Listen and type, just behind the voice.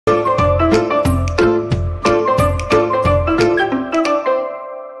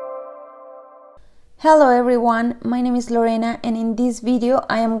Hello everyone, my name is Lorena and in this video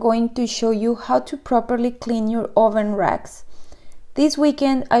I am going to show you how to properly clean your oven racks. This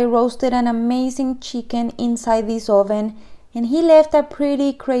weekend I roasted an amazing chicken inside this oven and he left a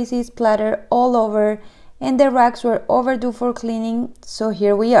pretty crazy splatter all over and the racks were overdue for cleaning, so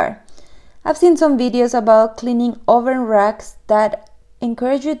here we are. I've seen some videos about cleaning oven racks that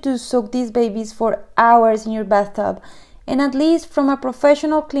encourage you to soak these babies for hours in your bathtub, and at least from a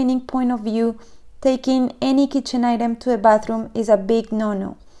professional cleaning point of view, taking any kitchen item to a bathroom is a big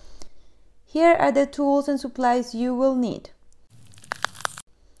no-no. Here are the tools and supplies you will need.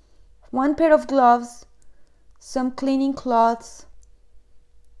 1 pair of gloves, some cleaning cloths,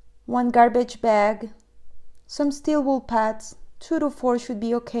 1 garbage bag, some steel wool pads, 2 to 4 should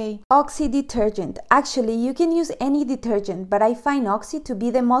be okay. Oxy detergent. Actually, you can use any detergent, but I find Oxy to be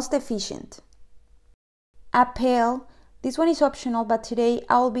the most efficient. A pail. This one is optional, but today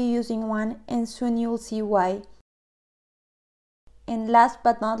I'll be using one and soon you'll see why. And last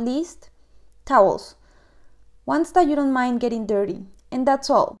but not least, towels. Ones that you don't mind getting dirty. And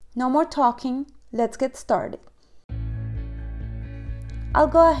that's all. No more talking, let's get started. I'll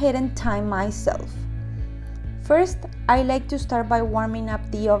go ahead and time myself. First, I like to start by warming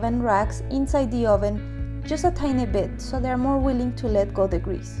up the oven racks inside the oven just a tiny bit so they're more willing to let go the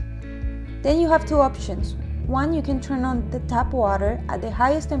grease. Then you have 2 options. One, you can turn on the tap water at the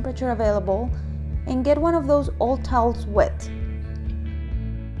highest temperature available and get one of those old towels wet.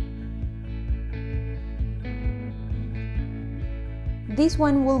 This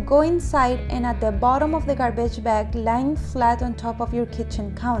one will go inside and at the bottom of the garbage bag lying flat on top of your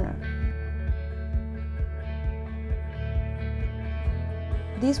kitchen counter.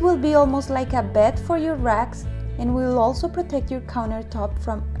 This will be almost like a bed for your racks and will also protect your countertop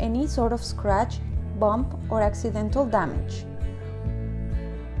from any sort of scratch, bump or accidental damage.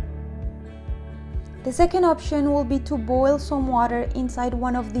 The second option will be to boil some water inside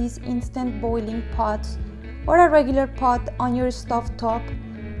one of these instant boiling pots or a regular pot on your stovetop.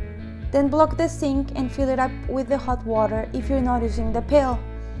 Then block the sink and fill it up with the hot water if you're not using the pail.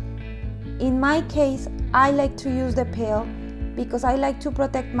 In my case, I like to use the pail because I like to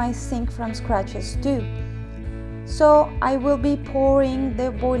protect my sink from scratches too. So I will be pouring the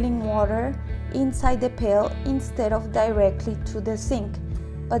boiling water inside the pail instead of directly to the sink,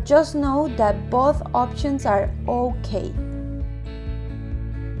 but just know that both options are okay.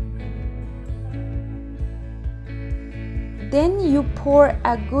 Then you pour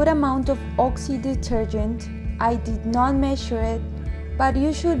a good amount of Oxy detergent. I did not measure it, but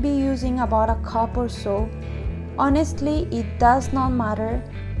you should be using about a cup or so. Honestly, it does not matter,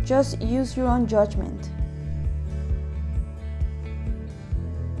 just use your own judgment.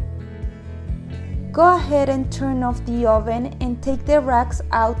 Go ahead and turn off the oven and take the racks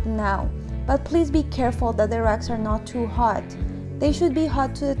out now, but please be careful that the racks are not too hot. They should be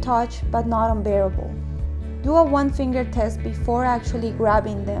hot to the touch but not unbearable. Do a 1-finger test before actually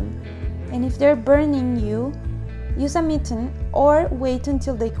grabbing them, and if they're burning you, use a mitten or wait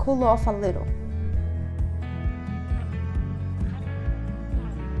until they cool off a little.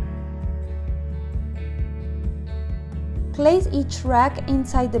 Place each rack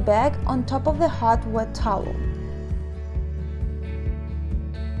inside the bag on top of the hot wet towel.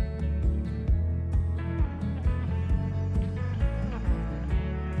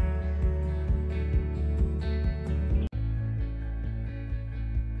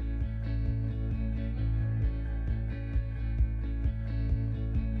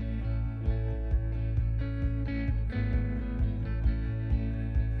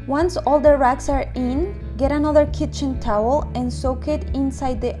 Once all the racks are in, get another kitchen towel and soak it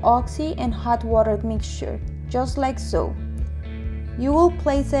inside the Oxy and hot water mixture, just like so. You will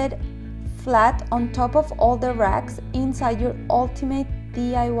place it flat on top of all the racks inside your ultimate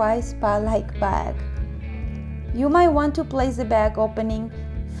DIY spa-like bag. You might want to place the bag opening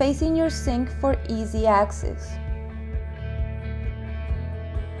facing your sink for easy access.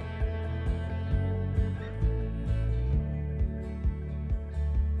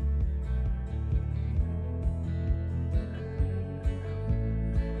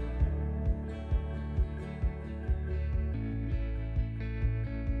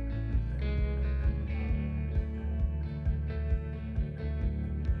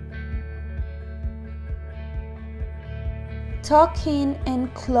 Tuck in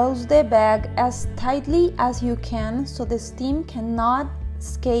and close the bag as tightly as you can so the steam cannot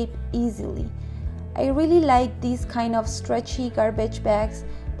escape easily. I really like these kind of stretchy garbage bags,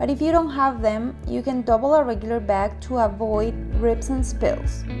 but if you don't have them, you can double a regular bag to avoid rips and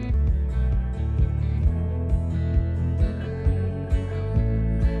spills.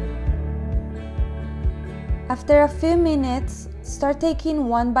 After a few minutes, start taking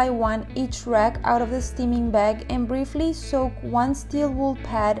one by one each rack out of the steaming bag and briefly soak one steel wool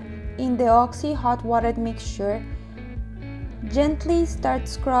pad in the oxy hot water mixture. Gently start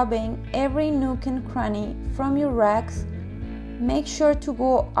scrubbing every nook and cranny from your racks. Make sure to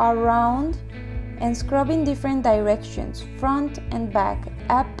go around and scrub in different directions, front and back,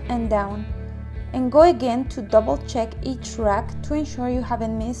 up and down. And go again to double check each rack to ensure you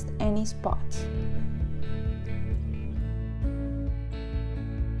haven't missed any spots.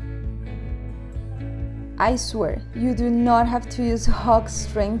 I swear, you do not have to use hog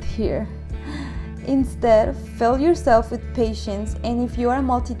strength here. Instead, fill yourself with patience, and if you are a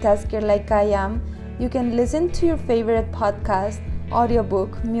multitasker like I am, you can listen to your favorite podcast,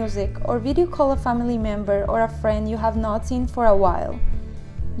 audiobook, music, or video call a family member or a friend you have not seen for a while.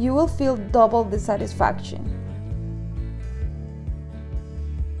 You will feel double the satisfaction.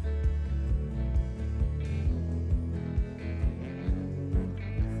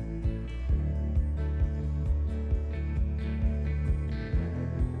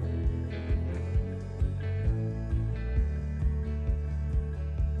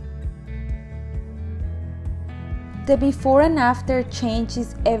 The before and after change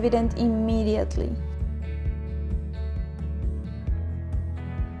is evident immediately.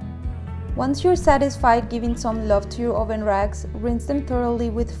 Once you're satisfied giving some love to your oven racks, rinse them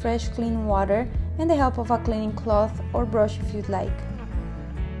thoroughly with fresh clean water and the help of a cleaning cloth or brush if you'd like.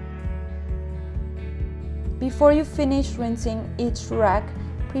 Before you finish rinsing each rack,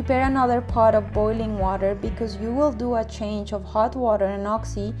 prepare another pot of boiling water because you will do a change of hot water and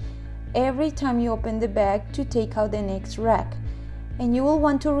oxy every time you open the bag to take out the next rack, and you will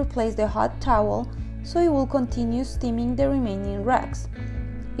want to replace the hot towel so it will continue steaming the remaining racks.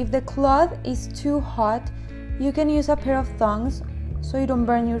 If the cloth is too hot, you can use a pair of tongs so you don't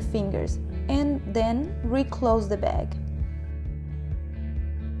burn your fingers, and then reclose the bag.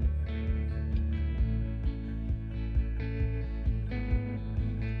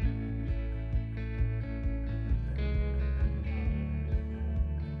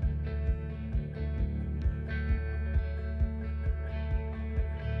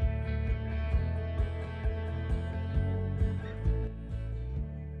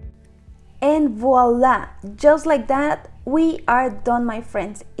 And voila! Just like that, we are done, my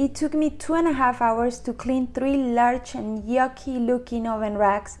friends. It took me 2.5 hours to clean 3 large and yucky looking oven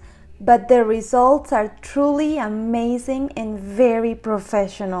racks, but the results are truly amazing and very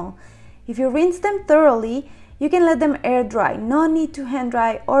professional. If you rinse them thoroughly, you can let them air dry. No need to hand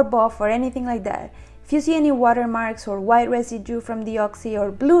dry or buff or anything like that. If you see any watermarks or white residue from the oxy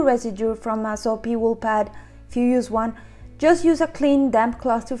or blue residue from a soapy wool pad, if you use one, just use a clean damp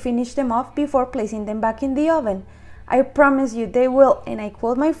cloth to finish them off before placing them back in the oven. I promise you they will, and I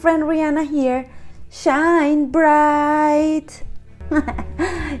quote my friend Rihanna here, shine bright.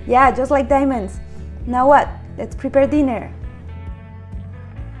 Yeah, just like diamonds. Now what? Let's prepare dinner.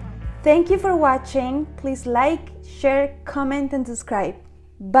 Thank you for watching. Please like, share, comment, and subscribe.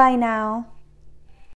 Bye now.